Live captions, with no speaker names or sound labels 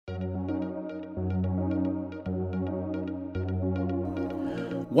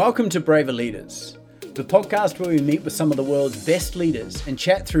Welcome to Braver Leaders, the podcast where we meet with some of the world's best leaders and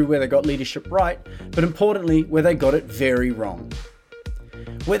chat through where they got leadership right, but importantly, where they got it very wrong.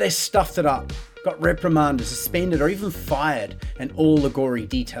 Where they stuffed it up, got reprimanded, suspended, or even fired, and all the gory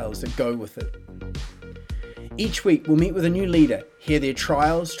details that go with it. Each week, we'll meet with a new leader, hear their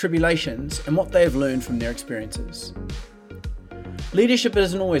trials, tribulations, and what they have learned from their experiences. Leadership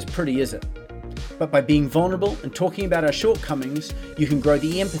isn't always pretty, is it? But by being vulnerable and talking about our shortcomings, you can grow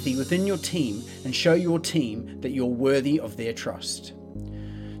the empathy within your team and show your team that you're worthy of their trust.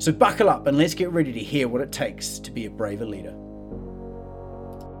 So buckle up and let's get ready to hear what it takes to be a braver leader.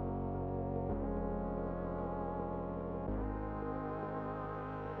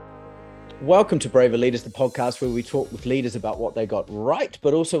 Welcome to Braver Leaders, the podcast where we talk with leaders about what they got right,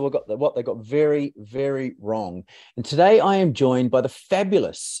 but also what they got very, very wrong. And today I am joined by the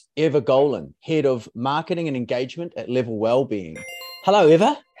fabulous Ewa Golan, Head of Marketing and Engagement at LVL Wellbeing. Hello,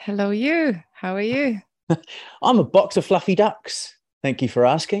 Ewa. Hello, you. How are you? I'm a box of fluffy ducks. Thank you for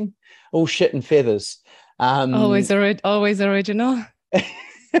asking. All shit and feathers. Always original.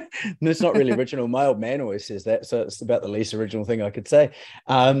 No, it's not really original. My old man always says that, so it's about the least original thing I could say.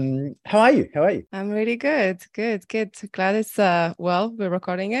 How are you? I'm really good. Good. Glad it's we're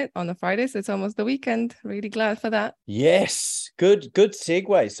recording it on a Friday, so it's almost the weekend. Really glad for that. Yes, good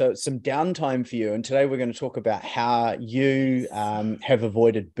segue. So it's some downtime for you, and today we're going to talk about how you have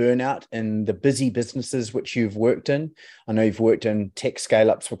avoided burnout in the busy businesses which you've worked in. I know you've worked in tech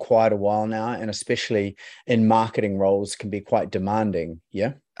scale-ups for quite a while now, and especially in marketing roles can be quite demanding.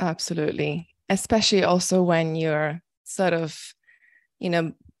 Yeah. Absolutely. Especially also when you're sort of,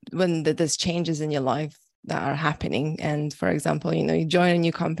 when there's changes in your life that are happening. And for example, you join a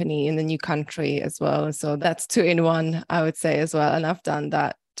new company in a new country as well. So that's 2 in 1, I would say as well. And I've done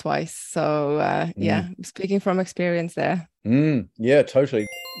that twice. So speaking from experience there. Yeah, totally.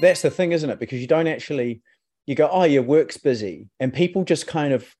 That's the thing, isn't it? Because you don't actually... You go, oh, yeah, work's busy. And people just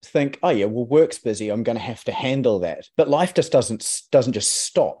kind of think, oh, yeah, well, work's busy. I'm going to have to handle that. But life just doesn't just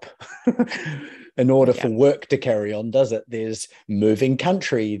stop in order for work to carry on, does it? There's moving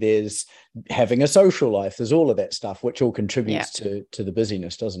country. There's having a social life. There's all of that stuff, which all contributes to the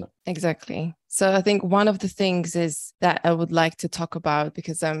busyness, doesn't it? Exactly. So I think one of the things is that I would like to talk about,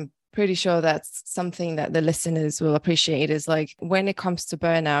 because I'm pretty sure that's something that the listeners will appreciate, is like when it comes to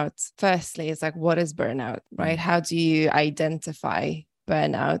burnout, firstly, it's like, what is burnout, right? How do you identify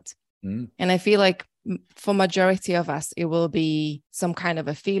burnout? And I feel like for majority of us, it will be some kind of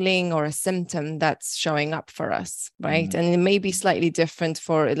a feeling or a symptom that's showing up for us, right? And it may be slightly different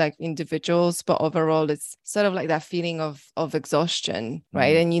for like individuals, but overall it's sort of like that feeling of exhaustion,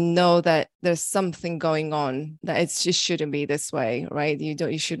 right? And you know that there's something going on, that it just shouldn't be this way, right?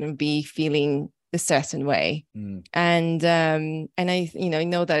 You shouldn't be feeling a certain way. And I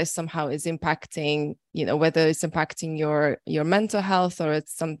know that it somehow is impacting, whether it's impacting your mental health, or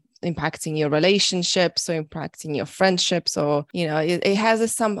it's impacting your relationships, or impacting your friendships, or it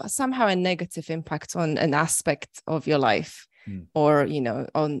has somehow a negative impact on an aspect of your life, or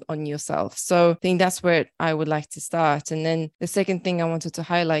on yourself. So I think that's where I would like to start. And then the second thing I wanted to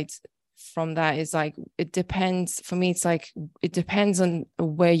highlight from that is like, it depends. For me, it's like it depends on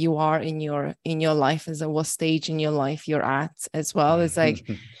where you are in your life, as what stage in your life you're at as well. It's like,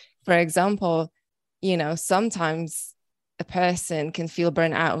 for example, sometimes a person can feel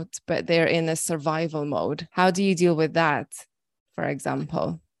burnt out, but they're in a survival mode. How do you deal with that, for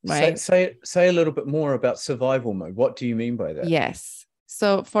example? Right? Say a little bit more about survival mode. What do you mean by that? Yes.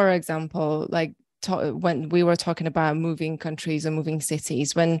 So, for example, like when we were talking about moving countries and moving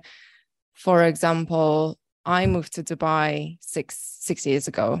cities, when, for example, I moved to Dubai six years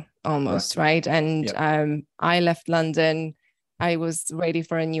ago almost, right? And I left London. I was ready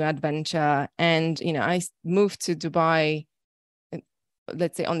for a new adventure. And, I moved to Dubai,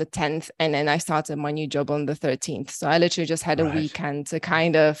 let's say on the 10th, and then I started my new job on the 13th. So I literally just had a weekend to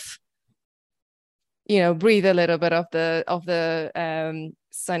kind of, breathe a little bit of the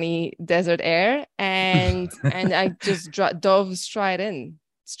sunny desert air. And I just dove straight in.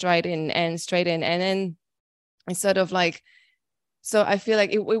 And then I sort of like, so I feel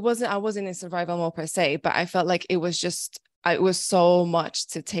like I wasn't in survival mode per se, but I felt like it was so much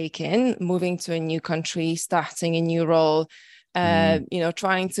to take in, moving to a new country, starting a new role,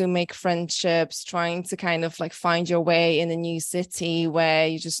 trying to make friendships, trying to kind of like find your way in a new city where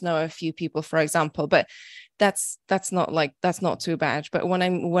you just know a few people, for example. But that's not too bad. But what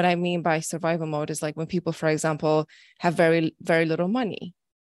I mean by survival mode is like when people, for example, have very, very little money,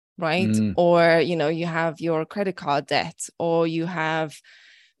 right? Or, you have your credit card debt, or you have,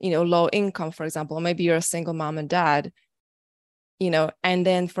 low income, for example, or maybe you're a single mom and dad. and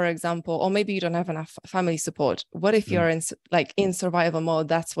then, for example, or maybe you don't have enough family support. What if you're in survival mode?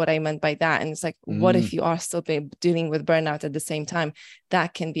 That's what I meant by that. And it's like, what if you are still dealing with burnout at the same time?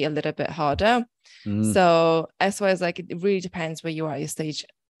 That can be a little bit harder. So as far as like, it really depends where you are at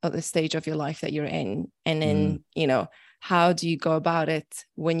the stage of your life that you're in. And then, how do you go about it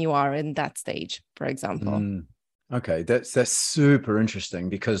when you are in that stage, for example? Okay. That's super interesting,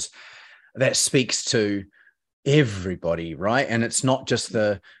 because that speaks to everybody, right? And it's not just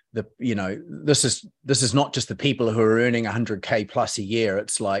this is not just the people who are earning 100K plus a year.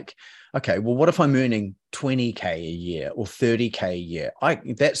 It's like, okay, well, what if I'm earning 20K a year or 30K a year?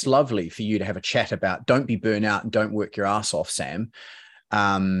 That's lovely for you to have a chat about. Don't be burnout and don't work your ass off, Sam.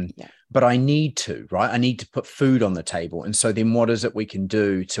 But I need to, right? I need to put food on the table. And so then what is it we can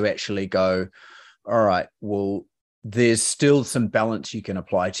do to actually go, all right, well, there's still some balance you can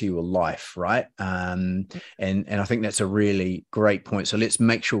apply to your life, right? And I think that's a really great point. So let's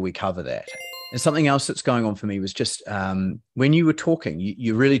make sure we cover that. And something else that's going on for me was just when you were talking,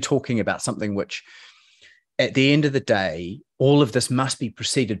 you're really talking about something which, at the end of the day, all of this must be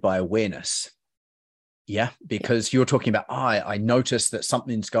preceded by awareness. Yeah, because you're talking about, I noticed that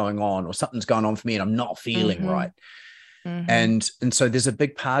something's going on, or something's going on for me and I'm not feeling right. And so there's a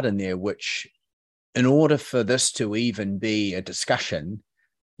big part in there which, in order for this to even be a discussion,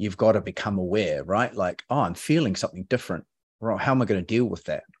 you've got to become aware, right? Like, I'm feeling something different. Right, how am I going to deal with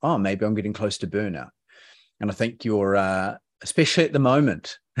that? Maybe I'm getting close to burnout. And I think you're, especially at the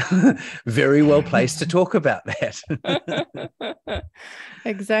moment, very well placed to talk about that.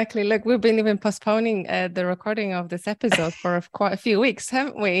 Exactly. Look, we've been even postponing the recording of this episode for quite a few weeks,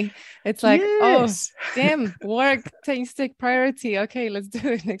 haven't we? It's like, yes. Oh, damn, work takes priority. Okay, let's do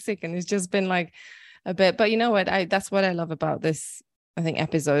it next week. And it's just been like a bit, but you know what? That's what I love about this, I think,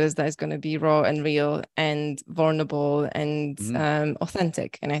 episode, is that it's going to be raw and real and vulnerable and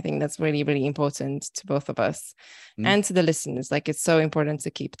authentic. And I think that's really, really important to both of us and to the listeners. Like, it's so important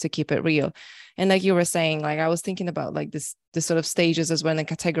to keep it real. And like you were saying, like, I was thinking about like the sort of stages as well, and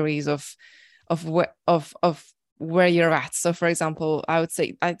categories of where you're at. So for example, I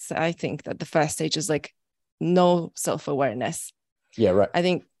think that the first stage is like no self-awareness. Yeah, right. I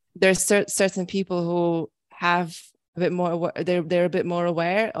think there's certain people who have a bit more, they're a bit more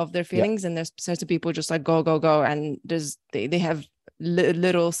aware of their feelings, and there's certain people just like go, and they have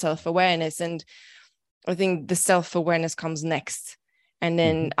little self-awareness. And I think the self-awareness comes next, and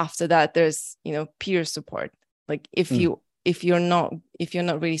then after that there's peer support. Like if you're not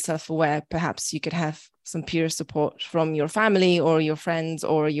really self-aware, perhaps you could have some peer support from your family or your friends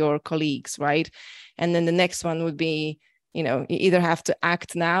or your colleagues, right? And then the next one would be, you either have to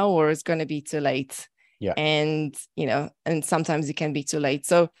act now or it's going to be too late. Yeah. And, and sometimes it can be too late.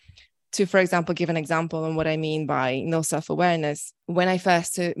 So to, for example, give an example on what I mean by no self-awareness, when I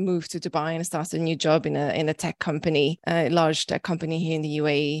first moved to Dubai and started a new job in a tech company, a large tech company here in the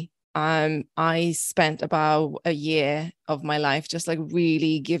UAE, I spent about a year of my life just like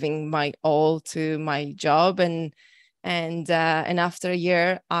really giving my all to my job. And after a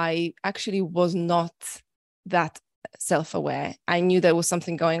year, I actually was not that self-aware. I knew there was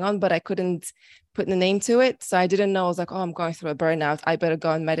something going on, but I couldn't put the name to it. So I didn't know. I was like, I'm going through a burnout. I better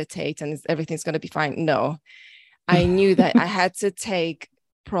go and meditate and everything's going to be fine. No, I knew that I had to take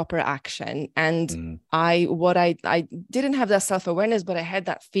proper action. And I didn't have that self-awareness, but I had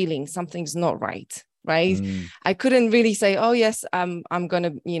that feeling something's not right. I couldn't really say, oh yes, I'm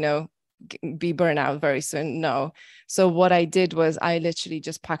going to, be burnout very soon. No. So what I did was I literally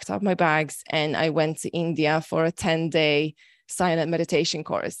just packed up my bags and I went to India for a 10-day silent meditation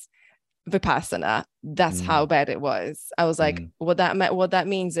course, Vipassana. That's how bad it was. I was like, what that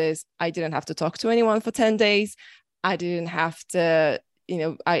means is I didn't have to talk to anyone for 10 days. I didn't have to,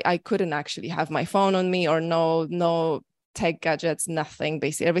 I couldn't actually have my phone on me or no tech gadgets, nothing.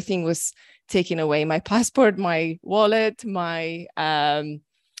 Basically, everything was taken away. My passport, my wallet, my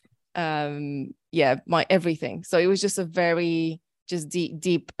my everything. So it was just a very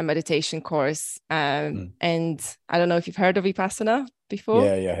deep meditation course. And I don't know if you've heard of Vipassana before.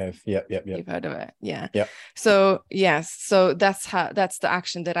 Yeah, I have. Yep. You've heard of it. Yeah. Yep. So yes, so that's the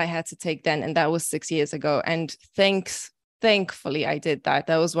action that I had to take then. And that was 6 years ago. And thankfully I did that.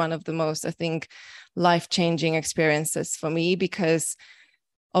 That was one of the most, I think, life-changing experiences for me, because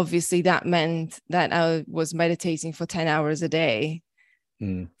obviously that meant that I was meditating for 10 hours a day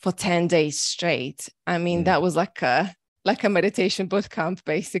for 10 days straight. I mean, that was like a meditation boot camp,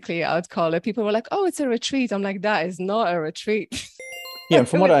 basically, I'd call it. People were like, oh, it's a retreat. I'm like, that is not a retreat. Yeah, and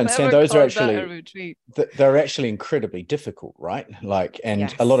from what I understand, those are actually, they're actually incredibly difficult, right? Like, and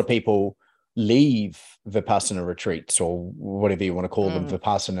yes. A lot of people leave Vipassana retreats or whatever you want to call them,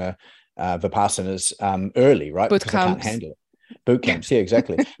 Vipassanas early, right? Boot Because I can't camps. handle it. Boot camps, yeah,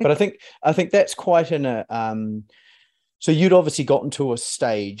 exactly. But I think that's quite so you'd obviously gotten to a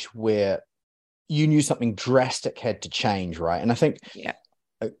stage where you knew something drastic had to change, right? And I think, Yeah.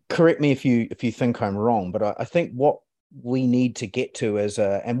 correct me if you think I'm wrong, but I think what we need to get to I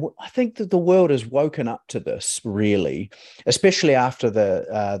think that the world has woken up to this, really, especially after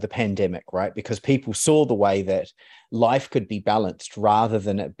the pandemic, right? Because people saw the way that life could be balanced rather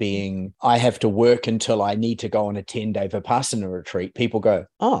than it being, I have to work until I need to go on a 10-day Vipassana retreat. People go,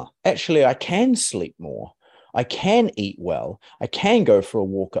 oh, actually, I can sleep more. I can eat well. I can go for a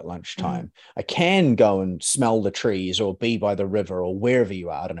walk at lunchtime. I can go and smell the trees or be by the river or wherever you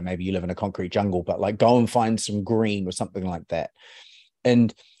are. I don't know, maybe you live in a concrete jungle, but like go and find some green or something like that.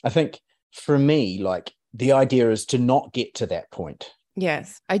 And I think for me, like the idea is to not get to that point.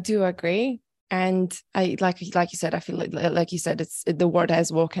 Yes, I do agree. And I like you said, I feel like you said, it's the world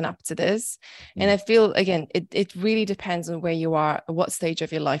has woken up to this. And I feel, again, it really depends on where you are, what stage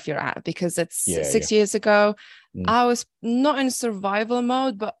of your life you're at, because it's 6 years ago. I was not in survival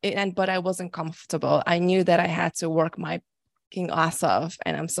mode, but I wasn't comfortable. I knew that I had to work my fucking ass off,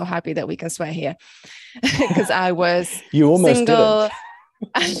 and I'm so happy that we can swear here because I was you almost single. didn't.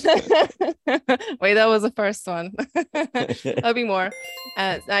 Wait, that was the first one. There'll be more.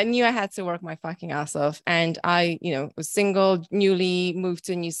 I knew I had to work my fucking ass off, and I, was single, newly moved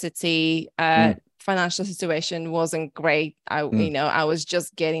to a new city. Financial situation wasn't great. I was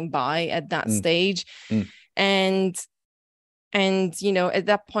just getting by at that stage, and at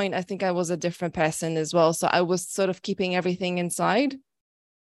that point, I think I was a different person as well. So I was sort of keeping everything inside.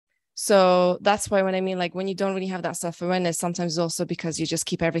 So that's why when I mean, like, when you don't really have that self-awareness, sometimes also because you just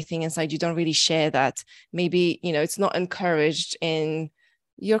keep everything inside, you don't really share that. Maybe, it's not encouraged in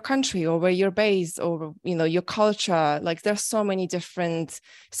your country or where you're based or, your culture. Like there's so many different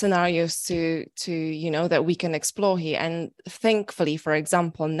scenarios to that we can explore here. And thankfully, for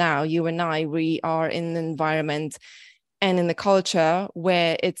example, now you and I, we are in an environment and in the culture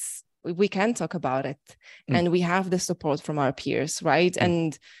where we can talk about it and we have the support from our peers, right?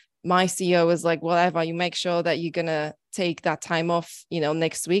 And my CEO is like, well, Eva, you make sure that you're going to take that time off,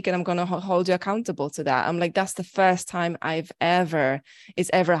 next week, and I'm going to hold you accountable to that. I'm like, that's the first time it's ever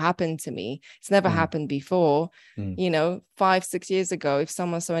happened to me. It's never happened before. 5-6 years ago, if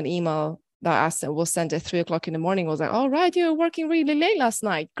someone saw an email that asked, we'll send at 3:00 in the morning, I was like, all right, you were working really late last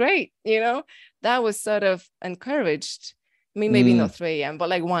night. Great. That was sort of encouraged. I mean, maybe not 3 a.m., but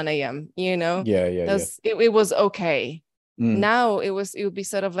like 1 a.m., Yeah. It was okay. Now it would be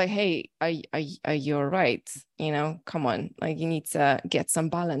sort of like, hey, are you all right? Come on, like you need to get some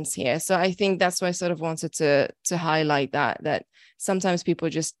balance here. So I think that's why I sort of wanted to highlight that sometimes people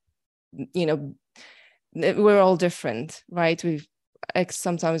just, we're all different, right?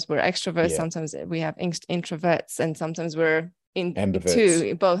 Sometimes we're extroverts, sometimes we have introverts, and sometimes we're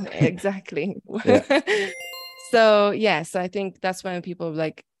ambiverts. Both. Exactly. So I think that's when people are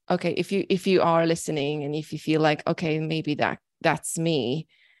like, okay, if you are listening and if you feel like, okay, maybe that's me,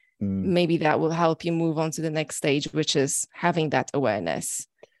 maybe that will help you move on to the next stage, which is having that awareness.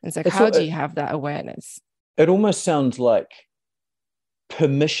 And it's like, how do you have that awareness? It almost sounds like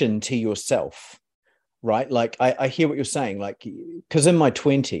permission to yourself, right? Like I hear what you're saying, like, because in my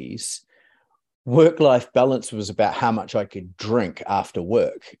 20s, work-life balance was about how much I could drink after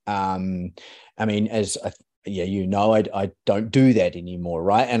work. I mean, I don't do that anymore,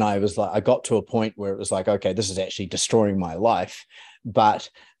 right? And I got to a point where it was like, okay, this is actually destroying my life.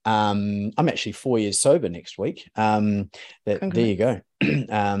 But I'm actually 4 years sober next week. There you go.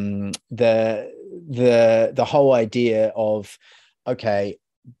 The whole idea of, okay,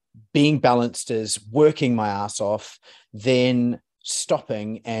 being balanced is working my ass off, then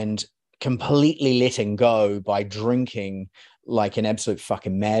stopping and completely letting go by drinking like an absolute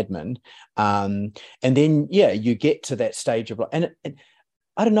fucking madman. And then, you get to that stage of, and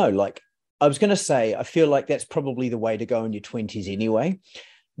I don't know, like I was going to say, I feel like that's probably the way to go in your 20s anyway.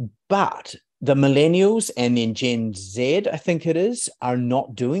 But the millennials and then Gen Z, I think it is, are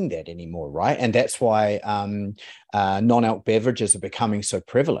not doing that anymore, right? And that's why non-alc beverages are becoming so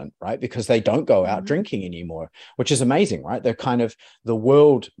prevalent, right? Because they don't go out drinking anymore, which is amazing, right? They're kind of the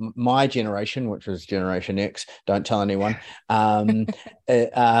world, my generation, which was Generation X, don't tell anyone, we've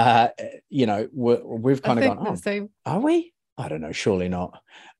kind of gone, same. Are we? I don't know, surely not.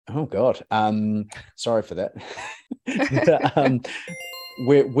 Oh, God. Sorry for that.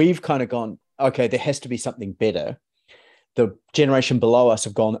 We've kind of gone, okay, there has to be something better. The generation below us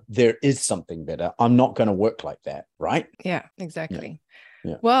have gone, there is something better. I'm not going to work like that, right? Yeah, exactly.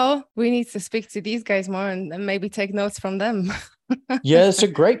 Yeah. Well, we need to speak to these guys more and maybe take notes from them. Yeah, it's a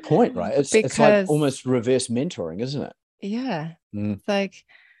great point, right? It's like Because almost reverse mentoring, isn't it? yeah, it's like,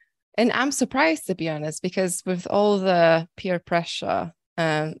 and I'm surprised, to be honest, because with all the peer pressure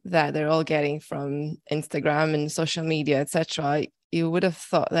that they're all getting from Instagram and social media, etc., you would have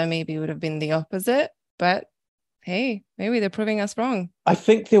thought that maybe it would have been the opposite, but hey, maybe they're proving us wrong. I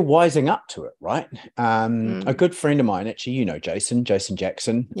think they're wising up to it, right? A good friend of mine, actually, Jason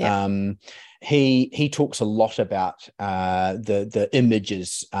Jackson. Yeah. He talks a lot about the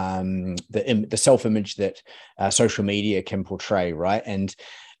images, the self-image that social media can portray, right? And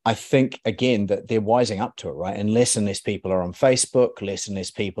I think, again, that they're wising up to it, right? And less people are on Facebook, less and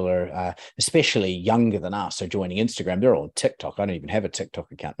less people are, especially younger than us, are joining Instagram. They're all on TikTok. I don't even have a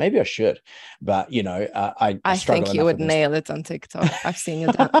TikTok account. Maybe I should, but I struggle think enough you would with nail it on TikTok. I've seen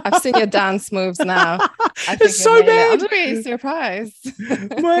your I've seen your dance moves now. I think It's you'll so nail it. bad. I'm really surprised.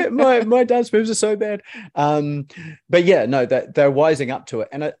 my dance moves are so bad. But yeah, no, that they're wising up to it.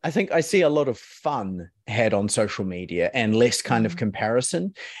 And I think I see a lot of fun had on social media and less kind of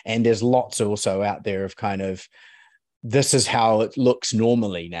comparison. And there's lots also out there of kind of, this is how it looks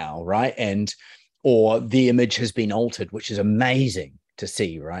normally now, right? And or the image has been altered, which is amazing to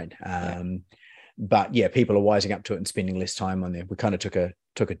see, right? But yeah, people are wising up to it and spending less time on there. We kind of took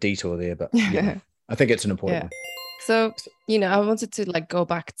a detour there, but yeah, I think it's an important one. So, I wanted to like go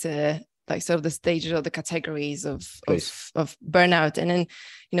back to like sort of the stages or the categories of burnout. And then,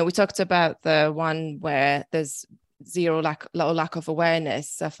 we talked about the one where there's lack of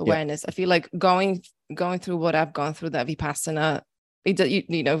awareness, self-awareness. I feel like going through what I've gone through, that Vipassana,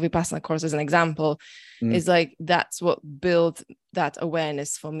 Vipassana course as an example, is like, that's what built that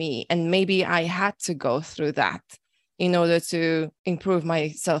awareness for me. And maybe I had to go through that in order to improve my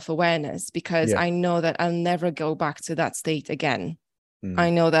self-awareness, because I know that I'll never go back to that state again.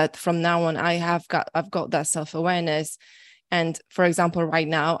 I know that from now on, I've got that self-awareness. And for example, right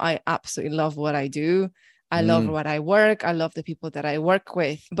now, I absolutely love what I do. I love what I work. I love the people that I work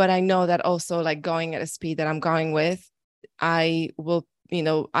with. But I know that also, like, going at a speed that I'm going with, I will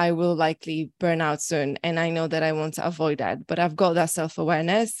likely burn out soon. And I know that I want to avoid that. But I've got that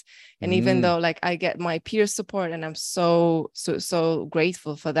self-awareness. And even though like I get my peer support and I'm so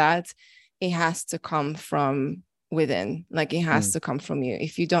grateful for that, it has to come from within. Like, it has to come from you.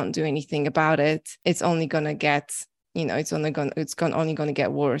 If you don't do anything about it, it's only gonna get, it's only gonna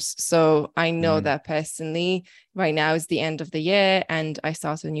get worse. So I know that personally, right now is the end of the year and I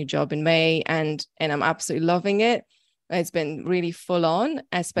start a new job in May, and I'm absolutely loving it. It's been really full on,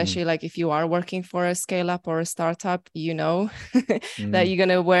 especially like if you are working for a scale up or a startup, that you're going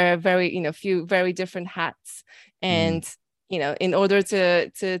to wear few very different hats, and, in order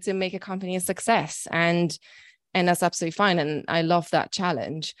to make a company a success, and that's absolutely fine. And I love that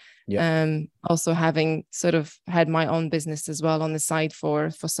challenge. Also having sort of had my own business as well on the side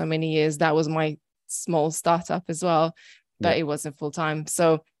for so many years, that was my small startup as well, but it wasn't full time.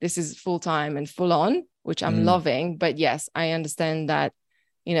 So this is full time and full on, which I'm loving. But yes, I understand that,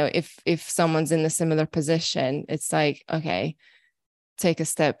 if someone's in a similar position, it's like, okay, take a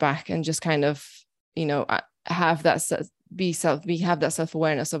step back and just kind of, have that have that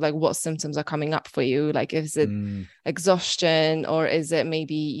self-awareness of like what symptoms are coming up for you. Like, is it exhaustion, or is it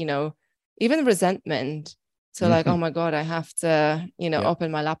maybe, even resentment? So like, oh my God, I have to,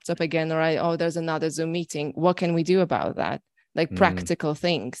 open my laptop again, or there's another Zoom meeting. What can we do about that? Like practical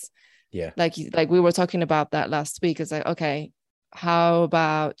things. Yeah. Like we were talking about that last week. It's like, okay, how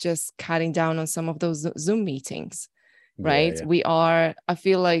about just cutting down on some of those Zoom meetings, right? I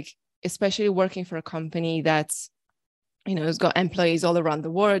feel like, especially working for a company that's, has got employees all around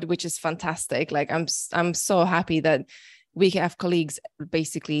the world, which is fantastic. Like, I'm so happy that we have colleagues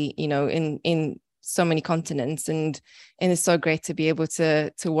basically, in so many continents, and it's so great to be able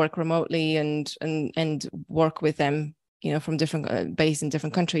to work remotely and work with them, from different based in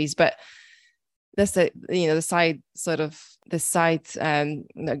different countries. But that's the side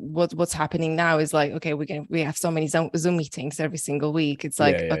what's happening now is like, okay, we have so many Zoom meetings every single week. It's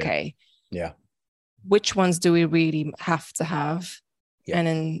like, okay, which ones do we really have to have, and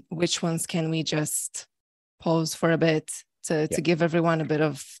then which ones can we just pause for a bit to give everyone a bit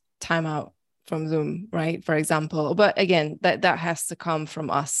of time out from Zoom, right? For example. But again, that has to come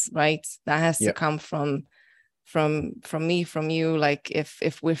from us, right? That has to come from me, from you. Like,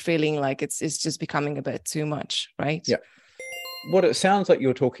 if we're feeling like it's just becoming a bit too much, right? Yeah. What it sounds like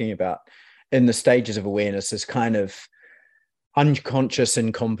you're talking about in the stages of awareness is kind of unconscious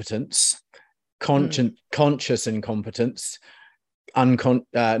incompetence, conscious incompetence,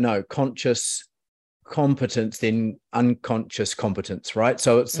 conscious competence, then unconscious competence, right?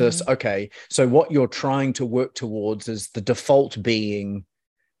 So it's this, okay, so what you're trying to work towards is the default being,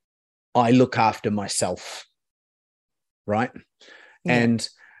 I look after myself, right? Yeah. And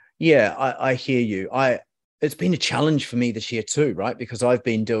yeah, I hear you. It's been a challenge for me this year too, right? Because I've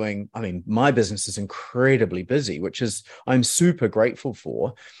been doing, I mean, my business is incredibly busy, which is, I'm super grateful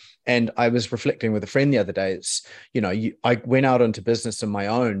for. And I was reflecting with a friend the other day. It's, I went out into business on my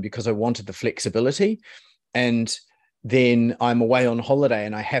own because I wanted the flexibility. And then I'm away on holiday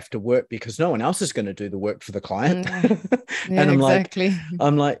and I have to work because no one else is going to do the work for the client. Yeah, And exactly.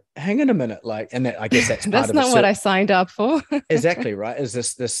 I'm like, hang on a minute. Like, and that, I guess that's part That's of not what I signed up for. exactly right. Is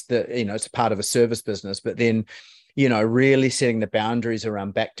it's part of a service business, but then, really setting the boundaries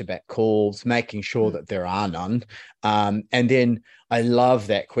around back-to-back calls, making sure that there are none. And then I love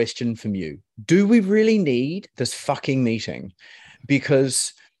that question from you. Do we really need this fucking meeting?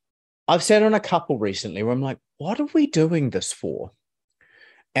 Because I've sat on a couple recently where I'm like, what are we doing this for?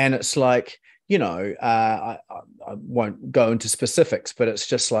 And it's like, I won't go into specifics, but it's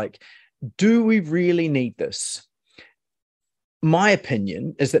just like, do we really need this? My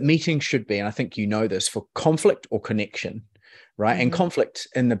opinion is that meetings should be, and I think you know this, for conflict or connection, right? And conflict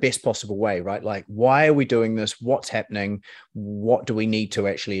in the best possible way, right? Like, why are we doing this? What's happening? What do we need to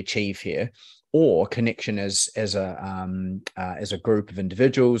actually achieve here? Or connection as a group of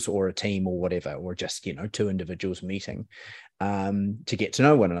individuals or a team or whatever, or just, two individuals meeting to get to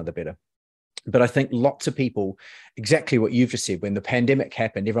know one another better. But I think lots of people, exactly what you've just said, when the pandemic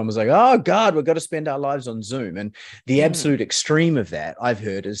happened, everyone was like, oh God, we've got to spend our lives on Zoom. And the absolute extreme of that I've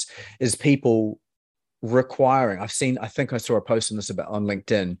heard is people requiring, I think I saw a post on this about on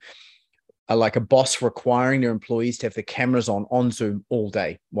LinkedIn, like a boss requiring their employees to have the cameras on Zoom all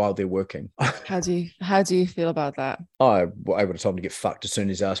day while they're working. How do you feel about that? I would have told him to get fucked as soon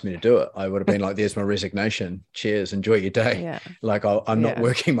as he asked me to do it. I would have been like, there's my resignation. Cheers. Enjoy your day. Yeah. Like I'm not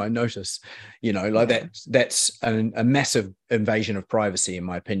working my notice, that's a massive invasion of privacy, in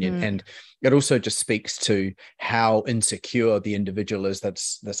my opinion. And it also just speaks to how insecure the individual is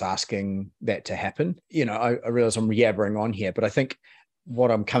that's asking that to happen. I realize I'm yabbering on here, but I think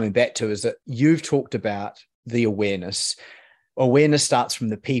what I'm coming back to is that you've talked about the awareness. Awareness starts from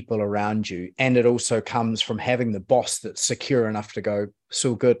the people around you, and it also comes from having the boss that's secure enough to go,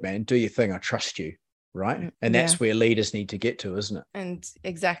 so good, man, do your thing, I trust you, right? And that's where leaders need to get to, isn't it? And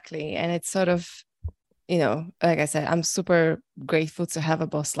exactly. And it's sort of, like I said, I'm super grateful to have a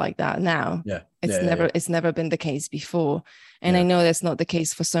boss like that now. It's never been the case before. And I know that's not the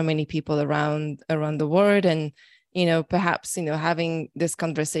case for so many people around the world. And perhaps having this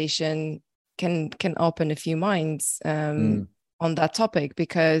conversation can open a few minds on that topic,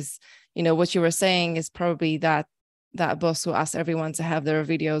 because what you were saying is probably that boss who asks everyone to have their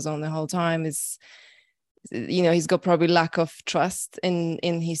videos on the whole time is, he's got probably lack of trust in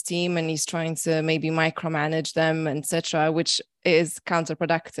his team, and he's trying to maybe micromanage them, etc., which is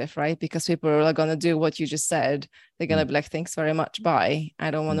counterproductive, right? Because people are going to do what you just said. They're going to be like, thanks very much, bye,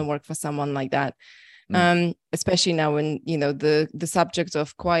 I don't want to work for someone like that. Especially now when the subject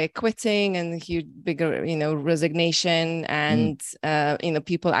of quiet quitting and huge bigger resignation and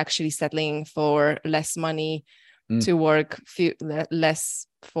people actually settling for less money to work less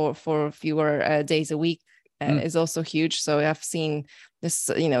for fewer days a week is also huge. So I've seen this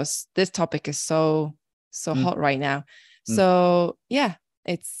this topic is so hot right now. So yeah,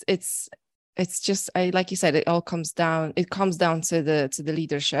 it's just, like you said, it comes down to the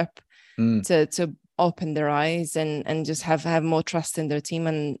leadership to open their eyes and just have more trust in their team,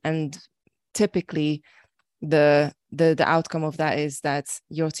 and typically the outcome of that is that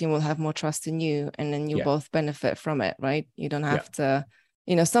your team will have more trust in you, and then you both benefit from it, right? You don't have to,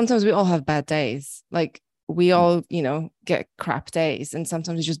 sometimes we all have bad days, like we all get crap days, and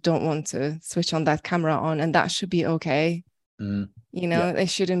sometimes you just don't want to switch on that camera on, and that should be okay. It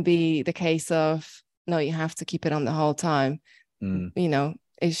shouldn't be the case of, no, you have to keep it on the whole time.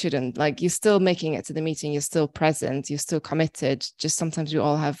 It shouldn't. Like, you're still making it to the meeting, you're still present, you're still committed. Just sometimes we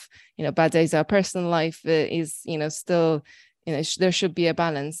all have, bad days. Our personal life is, still, there should be a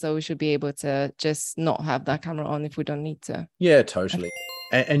balance. So we should be able to just not have that camera on if we don't need to. Yeah, totally.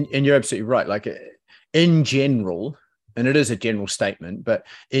 And you're absolutely right. Like, in general, and it is a general statement, but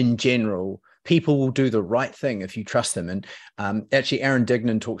in general, people will do the right thing if you trust them. And actually, Aaron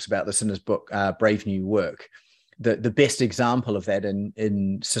Dignan talks about this in his book, Brave New Work. The best example of that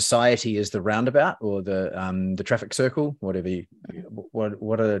in society is the roundabout, or the traffic circle, whatever.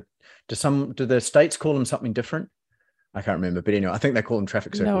 Do the states call them something different? I can't remember, but anyway, I think they call them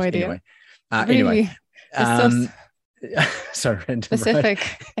traffic circles. No idea. Anyway, So random, Specific.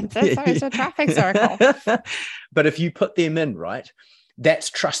 right? It's a traffic circle. But if you put them in, right, that's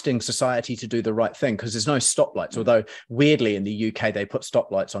trusting society to do the right thing, because there's no stoplights. Although weirdly in the UK they put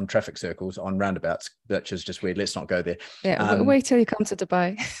stoplights on traffic circles on roundabouts, which is just weird. Let's not go there. Yeah, wait till you come to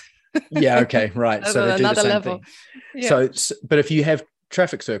Dubai. Yeah, okay, right. So they do the Another same level. thing. Yeah. So, but if you have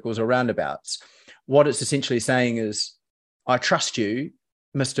traffic circles or roundabouts, what it's essentially saying is, I trust you,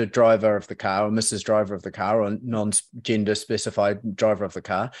 Mr. Driver of the car, or Mrs. Driver of the car, or non-gender specified driver of the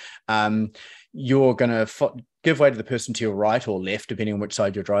car. You're going to give way to the person to your right or left, depending on which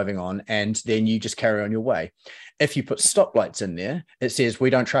side you're driving on, and then you just carry on your way. If you put stoplights in there, it says, we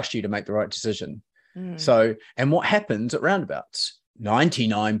don't trust you to make the right decision. So, and what happens at roundabouts?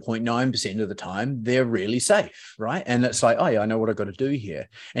 99.9% of the time, they're really safe, right? And it's like, oh yeah, I know what I've got to do here.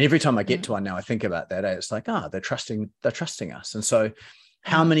 And every time I get to one now, I think about that. It's like, they're trusting us. And so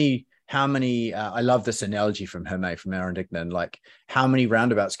how many, I love this analogy from him, from Aaron Dignan, like how many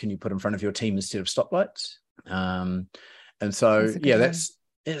roundabouts can you put in front of your team instead of stoplights? And so,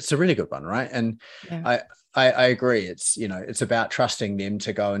 it's a really good one, right? And I agree. It's, it's about trusting them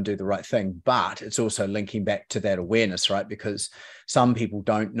to go and do the right thing, but it's also linking back to that awareness, right? Because some people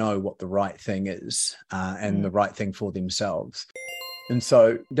don't know what the right thing is and the right thing for themselves. And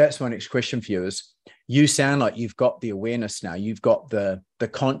so that's my next question for you is, you sound like you've got the awareness now. You've got the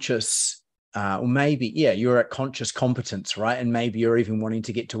conscious, or maybe, you're at conscious competence, right? And maybe you're even wanting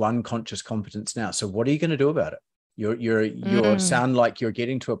to get to unconscious competence now. So what are you going to do about it? You're sound like you're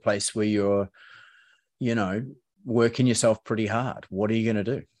getting to a place where you're, working yourself pretty hard. What are you going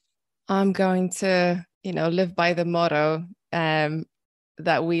to do? I'm going to, live by the motto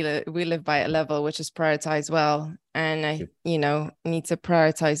that we live by at Level, which is prioritize well. And I, need to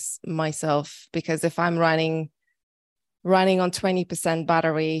prioritize myself, because if I'm running on 20%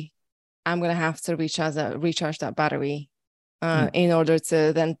 battery, I'm going to have to recharge that battery in order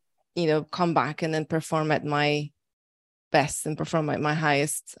to then, come back and then perform at my best and perform at my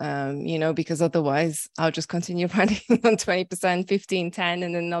highest, because otherwise I'll just continue running on 20%, 15, 10,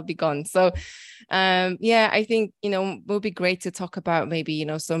 and then I'll be gone. So, I think, it would be great to talk about maybe,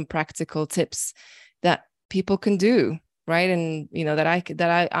 some practical tips that people can do, right? And,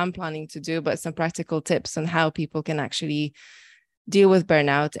 that I'm planning to do, but some practical tips on how people can actually deal with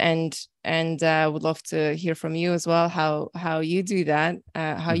burnout. And would love to hear from you as well, how you do that,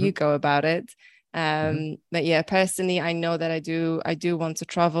 how you go about it. But personally, I know that I do want to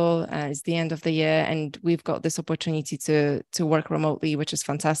travel. It's the end of the year and we've got this opportunity to work remotely, which is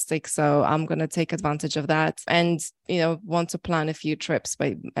fantastic. So I'm going to take advantage of that and, want to plan a few trips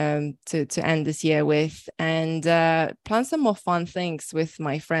to end this year with, and plan some more fun things with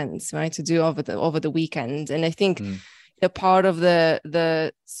my friends, right, to do over the weekend. And I think the part of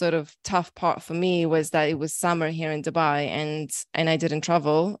the sort of tough part for me was that it was summer here in Dubai, and I didn't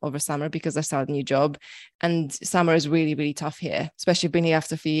travel over summer because I started a new job, and summer is really, really tough here, especially being here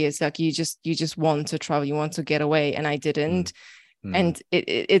after a few years. Like you just want to travel, you want to get away, and I didn't. And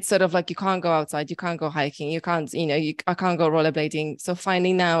it's sort of like you can't go outside, you can't go hiking, you can't, I can't go rollerblading. So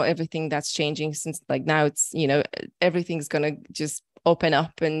finding now everything that's changing, since like now it's, everything's gonna just open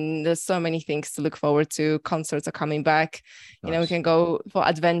up and there's so many things to look forward to. Concerts are coming back. Nice. We can go for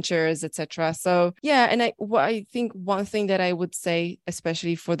adventures, etc. So and I think one thing that I would say,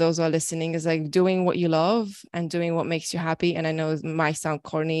 especially for those who are listening, is like doing what you love and doing what makes you happy. And I know it might sound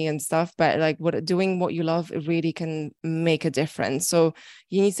corny and stuff, but like doing what you love, it really can make a difference. So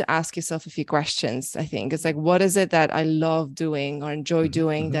you need to ask yourself a few questions. I think it's like, what is it that I love doing or enjoy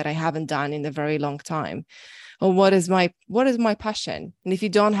doing that I haven't done in a very long time? Or what is my passion? And if you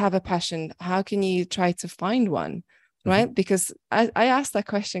don't have a passion, how can you try to find one? Right? Because I ask that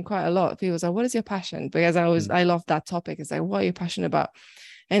question quite a lot. People say, what is your passion? Because I love that topic. It's like, what are you passionate about?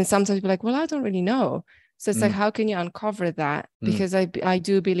 And sometimes people are like, well, I don't really know. So it's like, how can you uncover that? Because I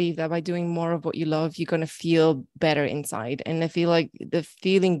do believe that by doing more of what you love, you're going to feel better inside. And I feel like the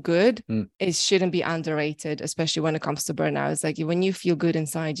feeling good, it shouldn't be underrated, especially when it comes to burnout. It's like when you feel good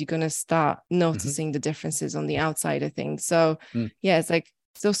inside, you're going to start noticing the differences on the outside of things. So it's like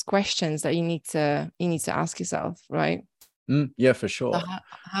those questions that you need to ask yourself, right? Yeah, for sure. So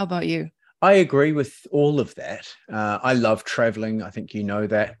how about you? I agree with all of that. I love traveling. I think you know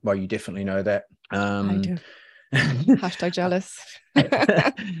that. Well, you definitely know that. I do. Hashtag jealous.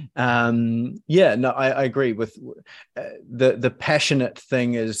 I agree with the passionate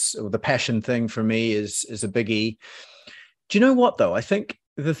thing or the passion thing for me is a biggie. Do you know what though? I think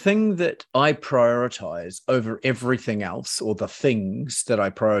the thing that I prioritize over everything else, or the things that I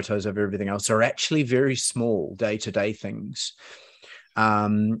prioritize over everything else, are actually very small day-to-day things.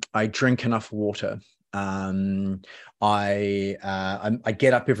 I drink enough water. I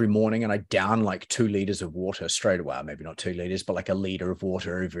get up every morning and I down like 2 liters of water straight away. Maybe not 2 liters, but like a liter of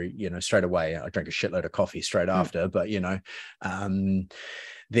water every, straight away. I drink a shitload of coffee straight after, but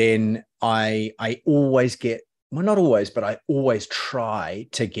then I always get, well, not always, but I always try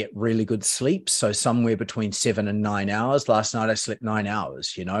to get really good sleep. So somewhere between 7 and 9 hours. Last night I slept 9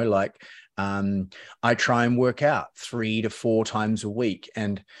 hours, I try and work out 3 to 4 times a week.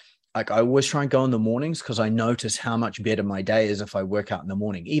 And like, I always try and go in the mornings because I notice how much better my day is if I work out in the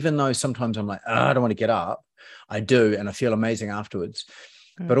morning, even though sometimes I'm like, I don't want to get up. I do. And I feel amazing afterwards.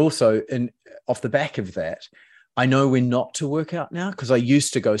 But also off the back of that, I know when not to work out now, because I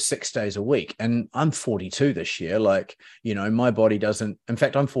used to go 6 days a week, and I'm 42 this year. My body doesn't, in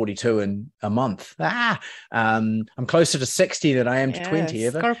fact, I'm 42 in a month. I'm closer to 60 than I am to 20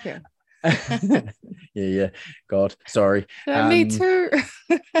 ever. Scorpio. yeah. God, sorry. Me too.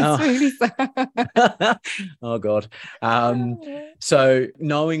 That's really sad. Oh God. So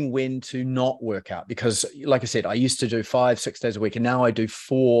knowing when to not work out, because like I said, I used to do 5-6 days a week, and now I do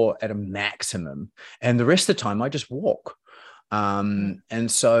 4 at a maximum, and the rest of the time I just walk. And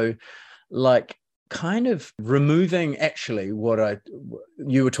so kind of removing actually you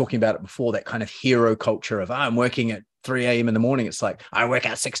were talking about it before, that kind of hero culture of I'm working at 3 a.m. in the morning. It's like, I work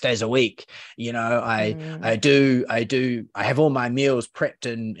out 6 days a week. I have all my meals prepped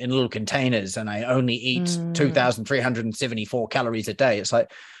in little containers, and I only eat 2,374 calories a day. It's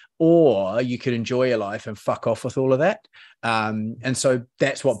like, or you could enjoy your life and fuck off with all of that. And so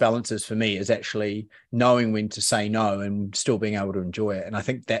that's what balance is for me, is actually knowing when to say no and still being able to enjoy it. And I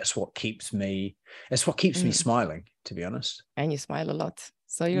think that's what keeps me smiling, to be honest. And you smile a lot.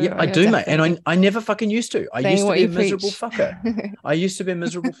 So I do, mate. And I never fucking used to. I used to be a miserable fucker. I used to be a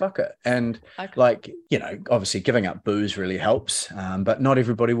miserable fucker. And obviously giving up booze really helps. But not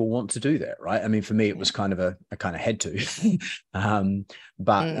everybody will want to do that, right? I mean, for me, it was kind of I kind of had to.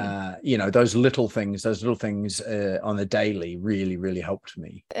 Those little things on the daily really, really helped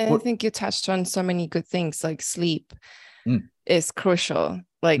me. I think you touched on so many good things, like sleep is crucial.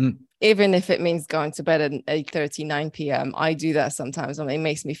 Even if it means going to bed at 8:30, 9 p.m., I do that sometimes. It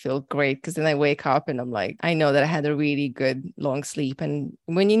makes me feel great, because then I wake up and I'm like, I know that I had a really good long sleep. And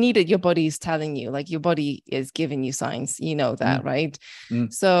when you need it, your body is telling you, your body is giving you signs, that, right?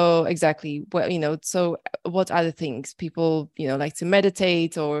 So exactly. Well, so what other things people, like to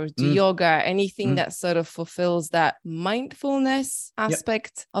meditate or do yoga, anything that sort of fulfills that mindfulness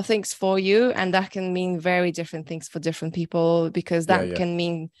aspect of things for you. And that can mean very different things for different people, because that can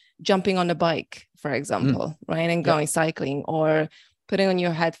mean jumping on a bike, for example, right? And going cycling, or putting on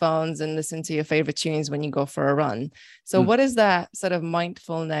your headphones and listen to your favorite tunes when you go for a run. So what is that sort of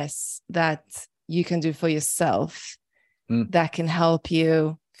mindfulness that you can do for yourself that can help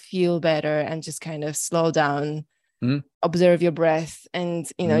you feel better and just kind of slow down, observe your breath? And,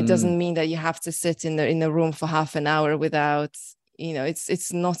 it doesn't mean that you have to sit in the room for half an hour without,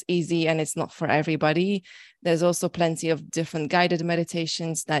 it's not easy, and it's not for everybody. There's also plenty of different guided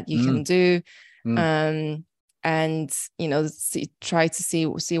meditations that you can do. And try to see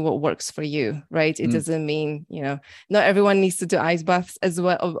what works for you, right? It doesn't mean not everyone needs to do ice baths as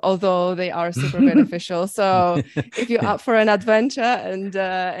well, although they are super beneficial. So if you're up for an adventure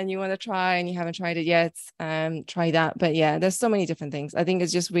and you want to try and you haven't tried it yet, try that. But yeah, there's so many different things. I think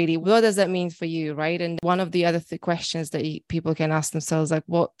it's just really, what does that mean for you, right? And one of the other questions that people can ask themselves, like,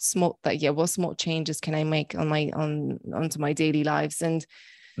 what small changes can I make onto my daily lives? And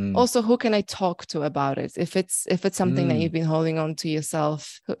also, who can I talk to about it? If it's something that you've been holding on to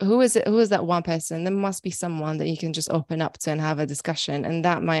yourself, who is it? Who is that one person? There must be someone that you can just open up to and have a discussion. And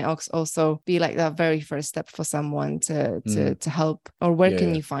that might also be like that very first step for someone to help. Or where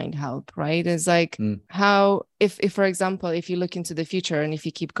can you find help, right? It's like how, if for example, if you look into the future and if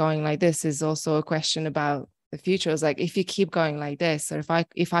you keep going like this, is also a question about the future. Is like, if you keep going like this, or if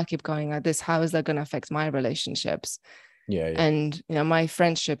I keep going like this, how is that going to affect my relationships? And my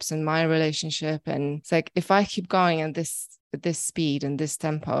friendships and my relationship? And it's like, if I keep going at this speed and this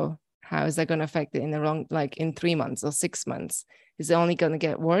tempo, how is that going to affect it in 3 months or 6 months? Is it only going to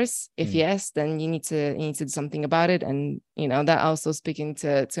get worse? If yes, then you need to do something about it. And that also speaking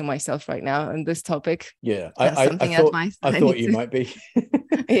to myself right now on this topic. I thought you might be.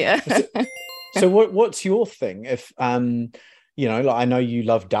 Yeah. So what's your thing? If I know you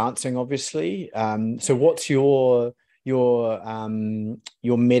love dancing, obviously. So what's your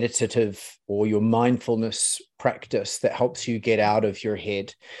meditative or your mindfulness practice that helps you get out of your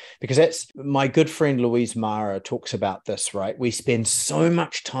head? Because that's my good friend Louise Mara talks about this, right? We spend so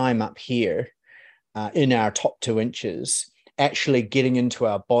much time up here in our top 2 inches, actually getting into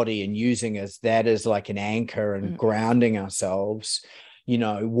our body and using that as like an anchor and grounding ourselves,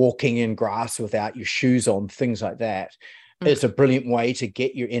 walking in grass without your shoes on, things like that. It's a brilliant way to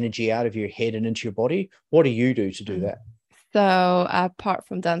get your energy out of your head and into your body. What do you do to do that? So apart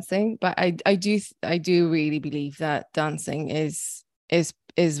from dancing, but I do really believe that dancing is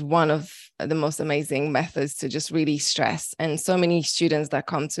one of the most amazing methods to just really stress. And so many students that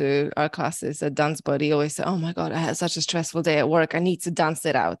come to our classes at Dance Body always say, oh my God, I had such a stressful day at work. I need to dance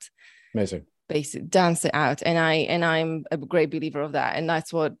it out. Amazing. Basically dance it out. And I'm a great believer of that. And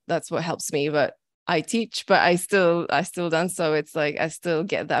that's what helps me. But I teach, but I still dance. So it's like, I still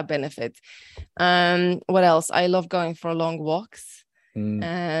get that benefit. What else? I love going for long walks.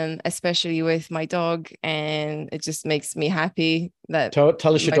 Especially with my dog, and it just makes me happy that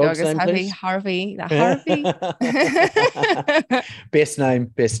tell us your dog's name, happy. please. Harvey. best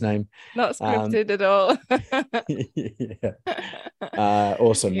name Not scripted at all.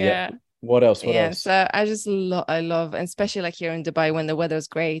 Awesome. Yeah. What else? So I just I love, and especially like here in Dubai when the weather's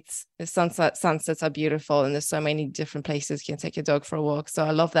great, the sunsets are beautiful, and there's so many different places you can take your dog for a walk. So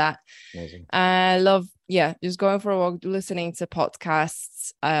I love that. Amazing. I love, just going for a walk, listening to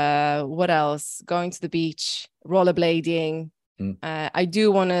podcasts. What else? Going to the beach, rollerblading. I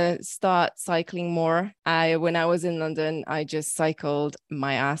do want to start cycling more. When I was in London, I just cycled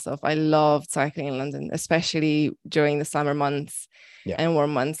my ass off. I loved cycling in London, especially during the summer months and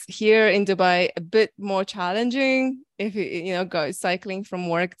warm months. Here in Dubai, a bit more challenging if you go cycling from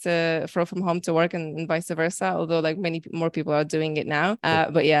home to work and vice versa, although like many more people are doing it now.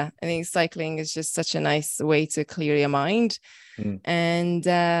 But I think cycling is just such a nice way to clear your mind. And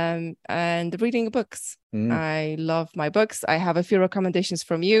reading books. I love my books. I have a few recommendations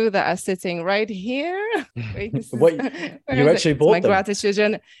from you that are sitting right here. Wait, you actually bought them? Gratitude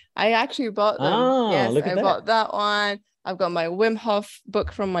journal. I actually bought them. Yes, look at I bought that one. I've got my Wim Hof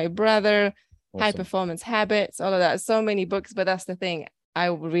book from my brother. Awesome. High Performance Habits, all of that. So many books, but that's the thing. I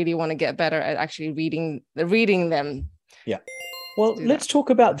really want to get better at actually reading them. Yeah. Well, let's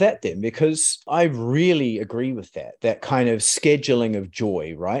talk about that then, because I really agree with that kind of scheduling of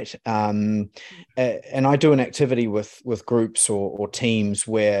joy, right? And I do an activity with groups or teams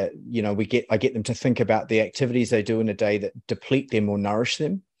where, I get them to think about the activities they do in a day that deplete them or nourish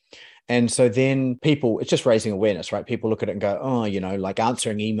them. And so then it's just raising awareness, right? People look at it and go, oh, like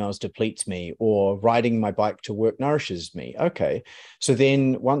answering emails depletes me, or riding my bike to work nourishes me. Okay. So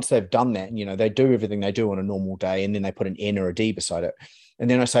then once they've done that, they do everything they do on a normal day, and then they put an N or a D beside it. And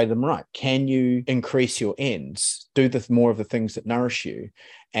then I say to them, right, can you increase your N's? Do more of the things that nourish you.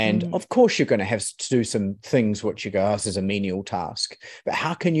 And of course, you're going to have to do some things which you go, this is a menial task. But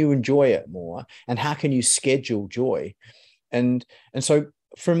how can you enjoy it more? And how can you schedule joy? And so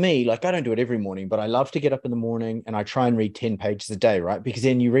for me, like, I don't do it every morning, but I love to get up in the morning and I try and read 10 pages a day, right? Because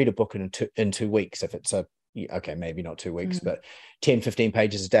then you read a book in 2 weeks. If it's maybe not 2 weeks, but 10, 15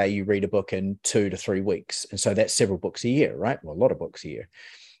 pages a day, you read a book in 2 to 3 weeks. And so that's several books a year, right? Well, a lot of books a year.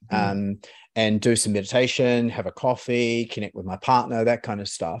 And do some meditation, have a coffee, connect with my partner, that kind of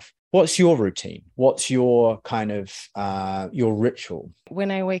stuff. What's your routine? What's your kind of your ritual?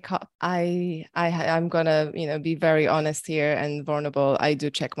 When I wake up, I'm gonna be very honest here and vulnerable. I do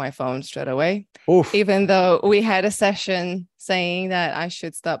check my phone straight away. Oof. Even though we had a session saying that I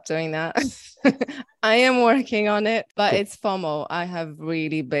should stop doing that. I am working on it, but it's FOMO. I have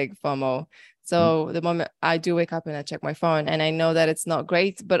really big FOMO. So the moment I do wake up and I check my phone, and I know that it's not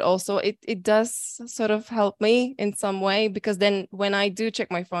great, but also it does sort of help me in some way, because then when I do check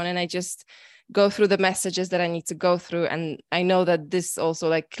my phone and I just go through the messages that I need to go through, and I know that this also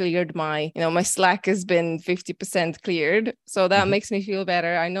like cleared my Slack has been 50% cleared. So that makes me feel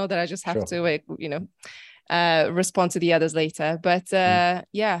better. I know that I just have to respond to the others later. But so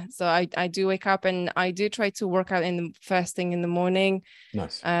I do wake up and I do try to work out in the first thing in the morning.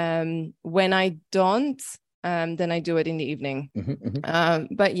 Nice. When I don't, then I do it in the evening.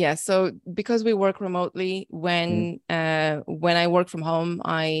 But so because we work remotely, when I work from home,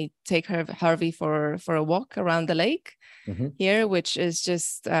 I take Harvey for a walk around the lake here, which is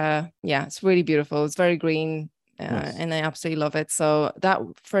just it's really beautiful. It's very green. Nice. And I absolutely love it. So that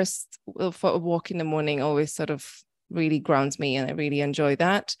first walk in the morning always sort of really grounds me, and I really enjoy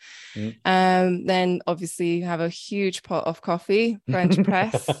that. Then obviously have a huge pot of coffee, French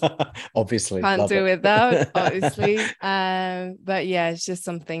press. Obviously. Can't do without, obviously. But it's just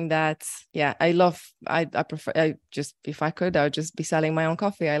something that, I love. I prefer, if I could, I would just be selling my own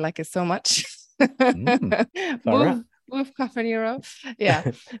coffee. I like it so much. with Cafanero.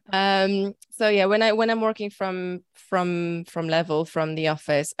 Yeah. So yeah, when I'm working from level from the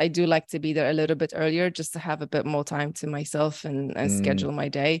office, I do like to be there a little bit earlier just to have a bit more time to myself and schedule my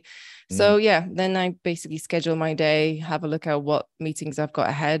day. So yeah, then I basically schedule my day, have a look at what meetings I've got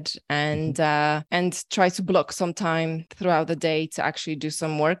ahead, and try to block some time throughout the day to actually do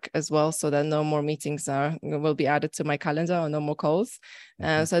some work as well, so that no more meetings will be added to my calendar, or no more calls.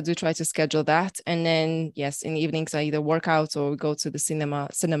 So I do try to schedule that, and then yes, in the evenings I either work out or go to the cinema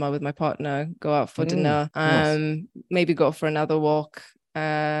with my partner, go out for dinner, nice. maybe go for another walk,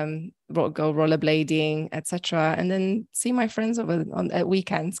 go rollerblading, etc., and then see my friends at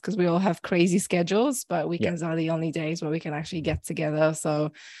weekends, because we all have crazy schedules, but weekends are the only days where we can actually get together.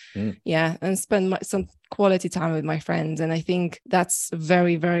 So yeah, and spend some quality time with my friends. And I think that's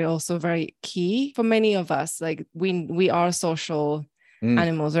very, very also very key for many of us. Like we are social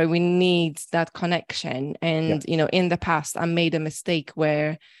animals, right? We need that connection. And you know, in the past I made a mistake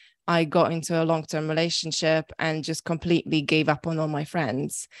where I got into a long-term relationship and just completely gave up on all my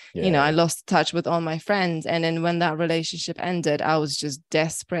friends. I lost touch with all my friends. And then when that relationship ended, I was just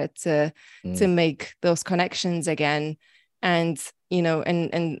desperate to make those connections again. And,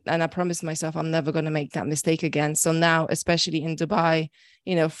 and I promised myself I'm never going to make that mistake again. So now, especially in Dubai,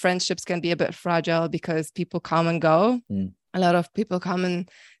 friendships can be a bit fragile because people come and go. A lot of people come and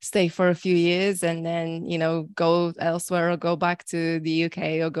stay for a few years and then, go elsewhere or go back to the UK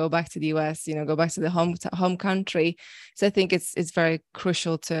or go back to the US, go back to the home country. So I think it's very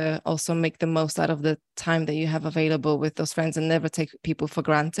crucial to also make the most out of the time that you have available with those friends, and never take people for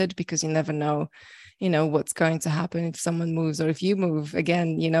granted, because you never know, what's going to happen if someone moves or if you move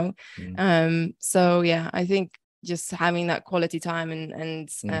again, So yeah, I think just having that quality time and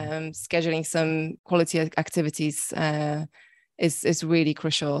scheduling some quality activities is really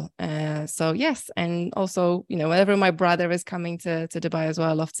crucial. So yes, and also whenever my brother is coming to Dubai as well,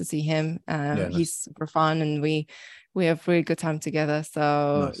 I love to see him. Nice. He's super fun, and we have really good time together.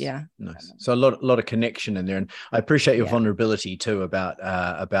 So nice. So a lot of connection in there, and I appreciate your vulnerability too about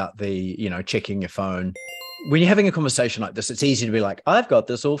the checking your phone. When you're having a conversation like this, it's easy to be like, I've got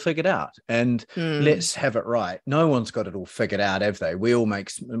this all figured out and let's have it right. No one's got it all figured out, have they? We all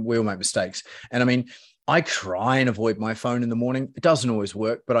make mistakes. And I mean, I try and avoid my phone in the morning. It doesn't always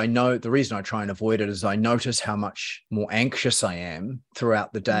work, but I know the reason I try and avoid it is I notice how much more anxious I am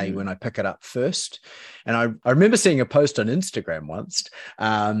throughout the day when I pick it up first. And I remember seeing a post on Instagram once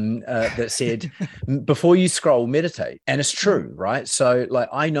that said, before you scroll, meditate. And it's true, right? So like,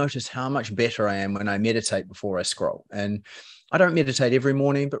 I notice how much better I am when I meditate before I scroll. And I don't meditate every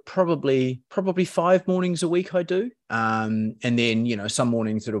morning, but probably 5 mornings a week I do. And then, some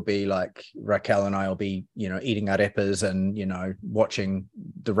mornings it'll be like Raquel and I will be, eating arepas and, watching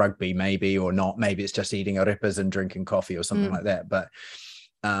the rugby maybe, or not. Maybe it's just eating arepas and drinking coffee or something like that. But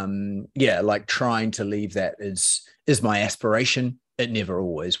like trying to leave that is my aspiration. It never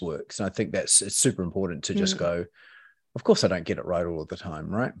always works. And I think it's super important to just go, of course I don't get it right all of the time,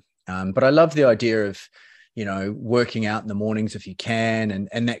 right? But I love the idea of, working out in the mornings if you can,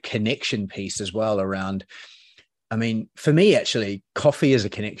 and that connection piece as well around, I mean, for me, actually, coffee is a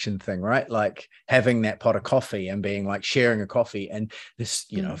connection thing, right? Like having that pot of coffee and being like sharing a coffee, and this,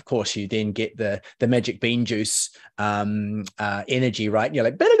 of course, you then get the magic bean juice energy, right? And you're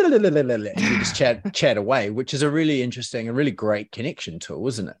like, and you just chat away, which is a really interesting and really great connection tool,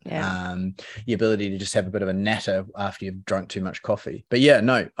 isn't it? Yeah. The ability to just have a bit of a natter after you've drunk too much coffee. But yeah,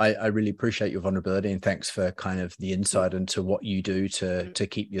 no, I really appreciate your vulnerability, and thanks for kind of the insight into what you do to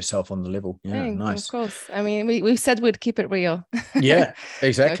keep yourself on the level. Yeah, nice. Of course. I mean, we said we'd keep it real. Yeah,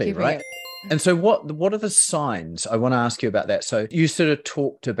 exactly. Right. And so what are the signs? I want to ask you about that. So you sort of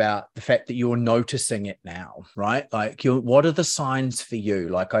talked about the fact that you're noticing it now, right? Like what are the signs for you?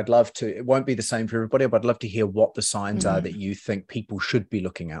 Like I'd love to, it won't be the same for everybody, but I'd love to hear what the signs are that you think people should be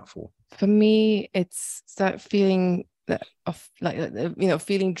looking out for. For me, it's that feeling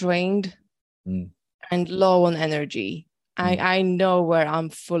feeling drained and low on energy. I know where I'm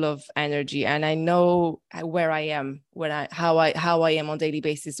full of energy, and I know where I am how I am on a daily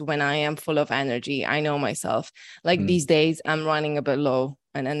basis when I am full of energy. I know myself. Like these days, I'm running a bit low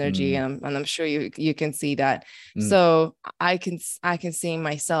on energy, and I'm sure you can see that. So I can see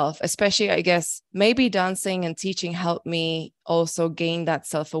myself, especially, I guess, maybe dancing and teaching helped me also gain that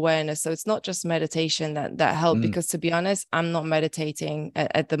self-awareness. So it's not just meditation that helped, because to be honest, I'm not meditating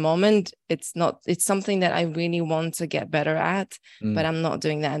at the moment. It's something that I really want to get better at, but I'm not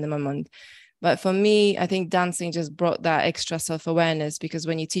doing that at the moment. But for me, I think dancing just brought that extra self-awareness, because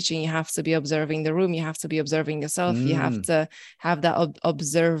when you're teaching, you have to be observing the room, you have to be observing yourself, you have to have that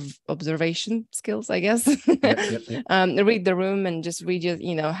observation skills, I guess. Yep. Read the room and just read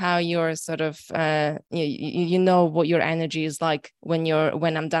your, how you're sort of you know what your energy is like when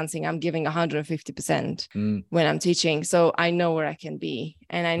I'm dancing. I'm giving 150% when I'm teaching, so I know where I can be,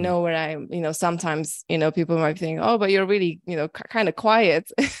 and I know where I, sometimes, people might think, oh, but you're really, kind of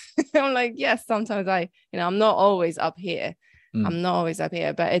quiet. I'm like, yes, sometimes I'm not always up here. I'm not always up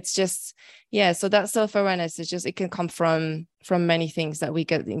here, but it's just, so that self-awareness is just, it can come from many things that we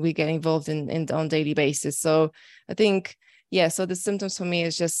get involved in on daily basis. So I think, so the symptoms for me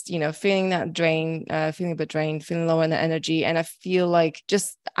is just, feeling that drain, feeling a bit drained, feeling low in the energy. And I feel like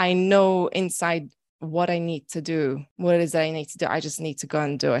I know inside what I need to do, what it is that I need to do. I just need to go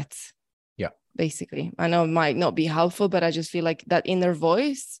and do it. Yeah. Basically, I know it might not be helpful, but I just feel like that inner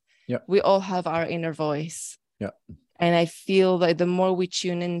voice, we all have our inner voice. Yeah. And I feel like the more we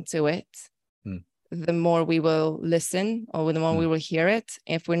tune into it, the more we will listen, or the more we will hear it.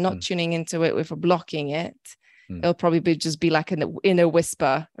 If we're not tuning into it, if we're blocking it, it'll probably just be like an inner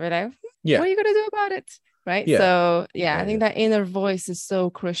whisper, right? Yeah. What are you going to do about it? Right. Yeah. So, I think that inner voice is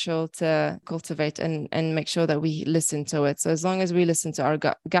so crucial to cultivate and make sure that we listen to it. So as long as we listen to our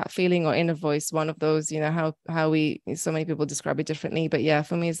gut feeling or inner voice, one of those, how so many people describe it differently. But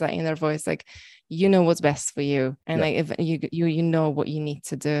for me, it's that inner voice, like, what's best for you. And like, if you know what you need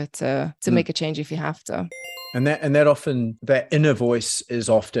to do to make a change if you have to. And that often, that inner voice is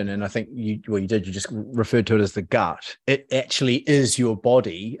often, and I think you just referred to it as the gut. It actually is your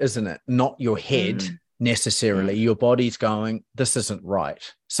body, isn't it? Not your head. Necessarily. Your body's going, this isn't right.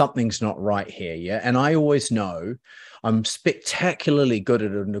 Something's not right here. Yeah. And I always know I'm spectacularly good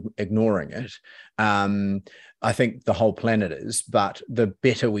at ignoring it. I think the whole planet is, but the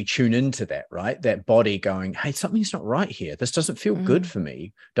better we tune into that, right? That body going, hey, something's not right here. This doesn't feel good for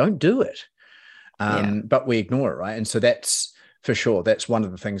me. Don't do it. But we ignore it, right? And so that's, for sure, that's one of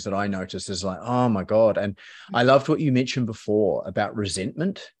the things that I noticed is like, oh my God. And I loved what you mentioned before about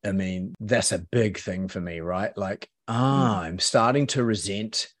resentment. I mean, that's a big thing for me, right? Like, I'm starting to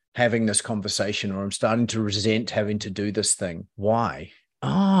resent having this conversation, or I'm starting to resent having to do this thing. Why?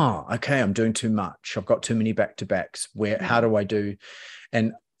 Okay, I'm doing too much. I've got too many back-to-backs. How do I do?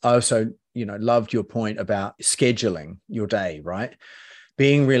 And I also, loved your point about scheduling your day, right?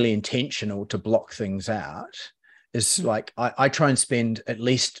 Being really intentional to block things out. Is like, I try and spend at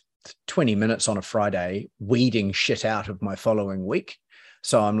least 20 minutes on a Friday weeding shit out of my following week.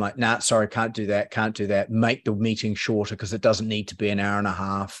 So I'm like, nah, sorry, can't do that. Make the meeting shorter because it doesn't need to be an hour and a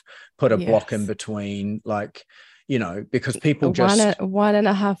half. Put a block in between, like, because people just...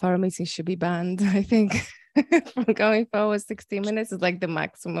 1.5 hour meeting should be banned, I think. From going forward, 60 minutes is like the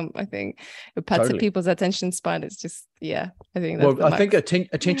maximum. I think people's attention span is just I think that's I think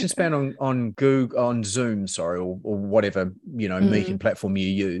attention span on Google, on Zoom, or whatever meeting platform you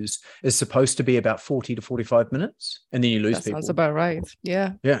use, is supposed to be about 40 to 45 minutes, and then you lose people. Sounds about right.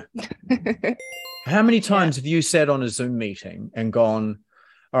 Yeah. How many times have you sat on a Zoom meeting and gone,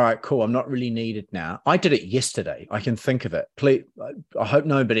 all right, cool, I'm not really needed now? I did it yesterday. I can think of it. Please, I hope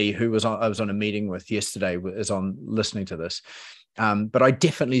nobody I was on a meeting with yesterday is on listening to this. But I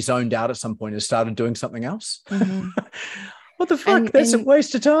definitely zoned out at some point and started doing something else. What the fuck? That's a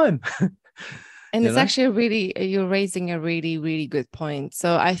waste of time. And it's actually you're raising a really, really good point.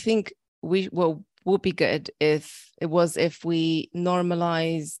 So I think would be good if we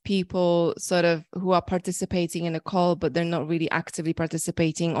normalize people sort of who are participating in a call, but they're not really actively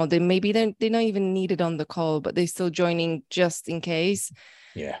participating, or they're not even needed on the call, but they're still joining just in case.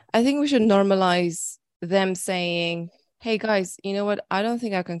 Yeah. I think we should normalize them saying, hey guys, you know what? I don't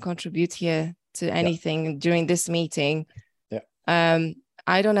think I can contribute here to anything during this meeting. Yeah.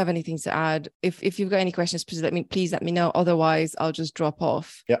 I don't have anything to add. If you've got any questions, please let me know. Otherwise, I'll just drop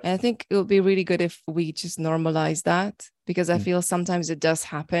off. Yeah. And I think it would be really good if we just normalize that, because I feel sometimes it does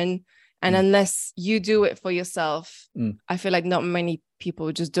happen. And unless you do it for yourself, I feel like not many people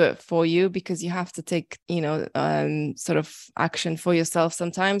would just do it for you, because you have to take, sort of action for yourself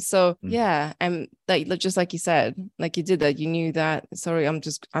sometimes. So and just like you said, like you did that, you knew that, sorry, I'm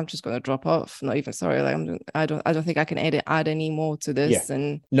just going to drop off. Not even sorry, like I don't think I can add any more to this. Yeah.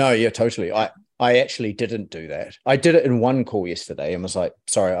 And no, yeah, totally. I actually didn't do that. I did it in one call yesterday and was like,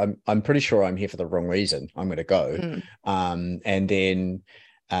 sorry, I'm pretty sure I'm here for the wrong reason. I'm going to go. And then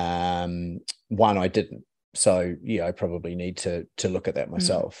one I didn't. So I probably need to look at that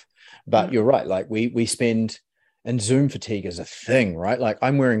myself. But you're right. Like we spend, and Zoom fatigue is a thing, right? Like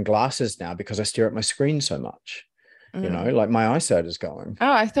I'm wearing glasses now because I stare at my screen so much. you know, like my eyesight is going.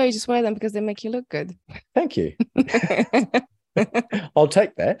 Oh, I thought you just wear them because they make you look good. Thank you. I'll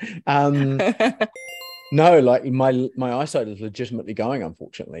take that. No, like my eyesight is legitimately going,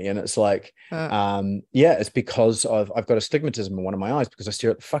 unfortunately. And it's like, it's because I've got astigmatism in one of my eyes because I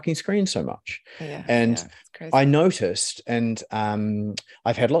stare at the fucking screen so much. Yeah, and it's crazy. I noticed, and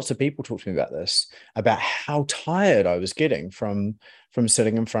I've had lots of people talk to me about this, about how tired I was getting from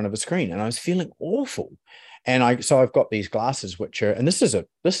sitting in front of a screen, and I was feeling awful. And I've got these glasses, which are, and this is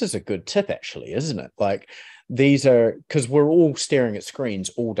a good tip actually, isn't it? Like, these are, because we're all staring at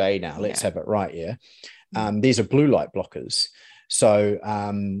screens all day now. Let's have it right. Yeah. These are blue light blockers. So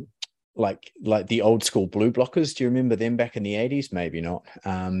like the old school blue blockers. Do you remember them back in the 80s? Maybe not.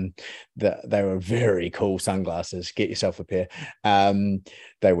 They were very cool sunglasses. Get yourself a pair.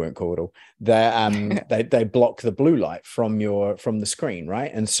 They weren't cool at all. They block the blue light from the screen,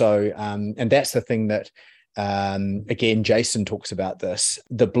 right? And so and that's the thing that again, Jason talks about this.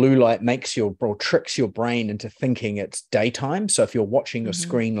 The blue light tricks your brain into thinking it's daytime. So if you're watching your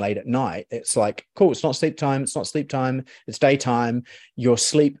screen late at night, it's like, cool, it's not sleep time, it's daytime. Your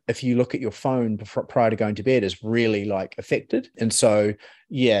sleep, if you look at your phone prior to going to bed, is really like affected. And so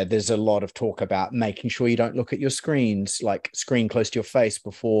there's a lot of talk about making sure you don't look at your screens, like screen close to your face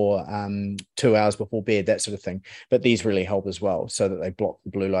before 2 hours before bed, that sort of thing. But these really help as well, so that they block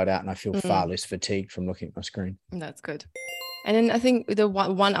the blue light out, and I feel far less fatigued from looking at my screen. That's good. And then I think the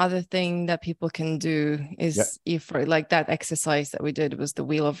one other thing that people can do is, if like that exercise that we did was the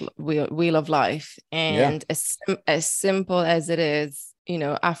wheel of life, and as simple as it is, you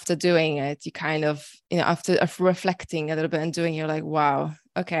know, after doing it, you kind of, you know, after reflecting a little bit and doing, you're like, wow,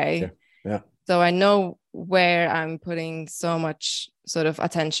 okay. So I know where I'm putting so much sort of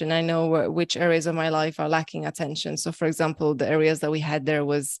attention. I know which areas of my life are lacking attention. So for example, the areas that we had there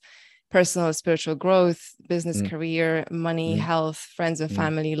was personal, spiritual growth, business, career, money, health, friends and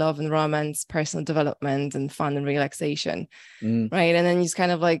family, love and romance, personal development, and fun and relaxation. Right. And then you just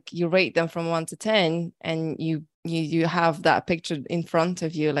kind of like, you rate them from 1 to 10, and you have that picture in front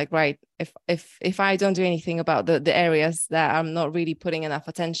of you, like, right, if I don't do anything about the areas that I'm not really putting enough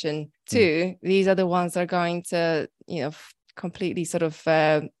attention to, these are the ones that are going to, you know, completely sort of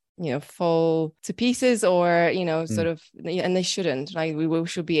fall to pieces, or, you know, sort of, and they shouldn't, like, we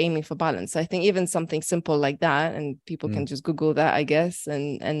should be aiming for balance. I think even something simple like that, and people can just Google that, I guess,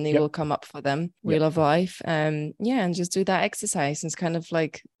 and they will come up for them, wheel of life. And just do that exercise and kind of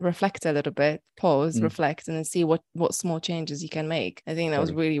like reflect a little bit, pause, reflect, and then see what small changes you can make. I think that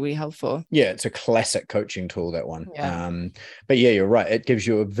was really, really helpful. It's a classic coaching tool, that one. But you're right, it gives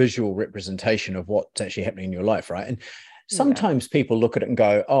you a visual representation of what's actually happening in your life, right? And sometimes people look at it and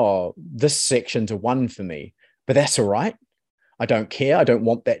go, oh, this section's a 1 for me, but that's all right. I don't care. I don't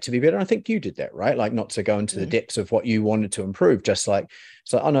want that to be better. I think you did that, right? Like, not to go into the depths of what you wanted to improve, just like,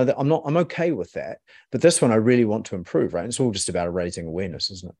 so I know that I'm okay with that, but this one I really want to improve, right? It's all just about raising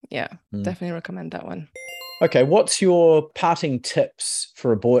awareness, isn't it? Yeah, definitely recommend that one. Okay. What's your parting tips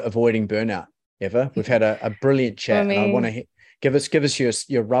for avoiding burnout, Eva? We've had a brilliant chat, and I want to Give us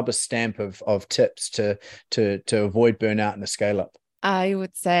your rubber stamp of tips to avoid burnout and to scale up. I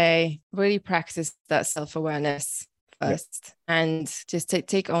would say really practice that self-awareness first, and just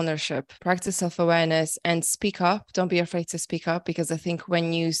take ownership, practice self-awareness, and speak up. Don't be afraid to speak up, because I think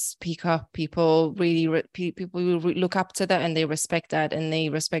when you speak up, people will look up to that, and they respect that, and they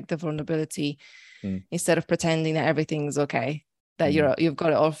respect the vulnerability instead of pretending that everything's okay, that you've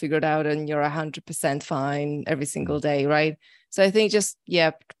got it all figured out and you're 100% fine every single day, right? So I think just,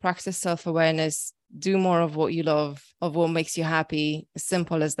 practice self-awareness, do more of what you love, of what makes you happy, as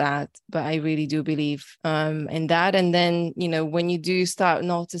simple as that. But I really do believe in that. And then, you know, when you do start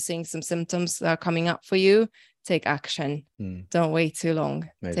noticing some symptoms that are coming up for you, take action. Don't wait too long.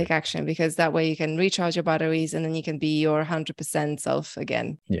 Take action, because that way you can recharge your batteries, and then you can be your 100% self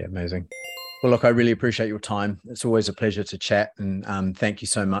again. Yeah, amazing. Well, look, I really appreciate your time. It's always a pleasure to chat, and thank you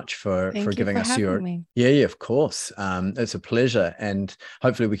so much for giving us your me. Yeah, of course. It's a pleasure, and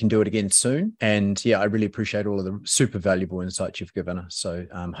hopefully we can do it again soon. And I really appreciate all of the super valuable insights you've given us. So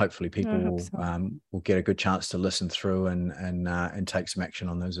hopefully people will get a good chance to listen through and take some action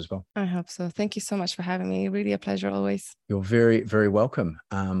on those as well. I hope so. Thank you so much for having me. Really a pleasure always. You're very, very welcome.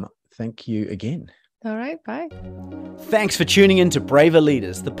 Thank you again. All right, bye. Thanks for tuning in to Braver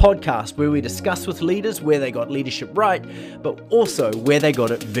Leaders, the podcast where we discuss with leaders where they got leadership right, but also where they got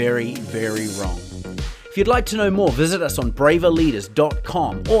it very, very wrong. If you'd like to know more, visit us on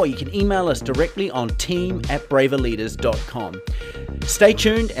braverleaders.com, or you can email us directly on team@braverleaders.com. Stay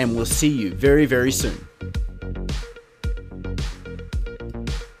tuned, and we'll see you very, very soon.